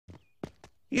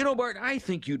You know, Bart, I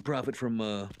think you'd profit from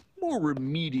a more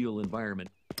remedial environment.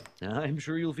 I'm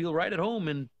sure you'll feel right at home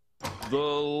in the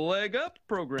Leg Up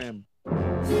program.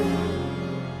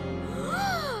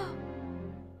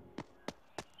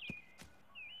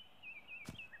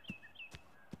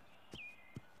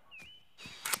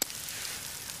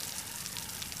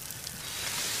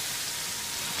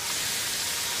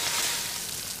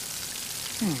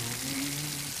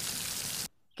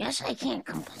 Guess I can't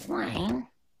complain.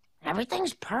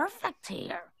 Everything's perfect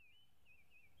here.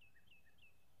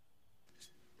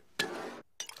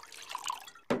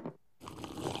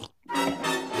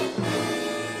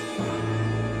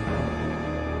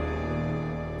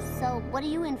 So, what are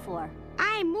you in for?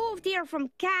 I moved here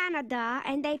from Canada,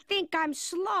 and they think I'm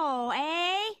slow, eh?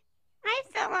 I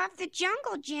fell off the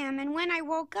jungle gym, and when I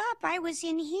woke up, I was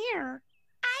in here.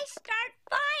 I start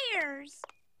fires.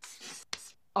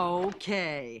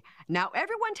 Okay. Now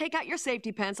everyone take out your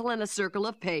safety pencil and a circle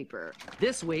of paper.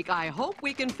 This week, I hope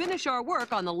we can finish our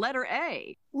work on the letter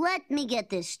A. Let me get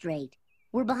this straight.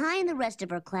 We're behind the rest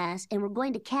of our class, and we're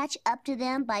going to catch up to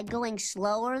them by going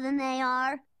slower than they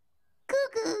are?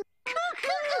 Cuckoo!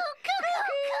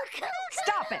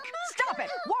 Stop it! Stop it!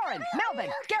 Warren,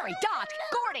 Melvin, Gary, Dot,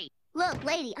 Gordy! Look,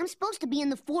 lady, I'm supposed to be in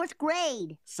the 4th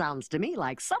grade. Sounds to me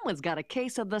like someone's got a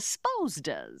case of the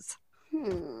sposdas.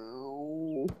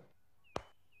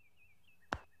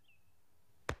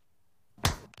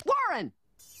 Warren!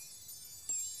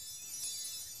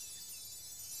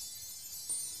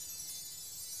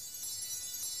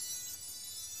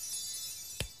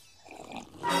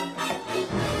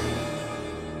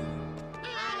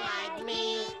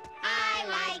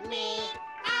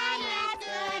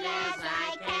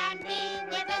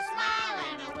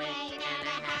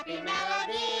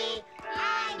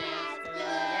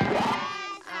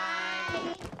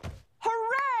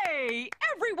 Hooray!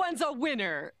 Everyone's a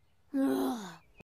winner!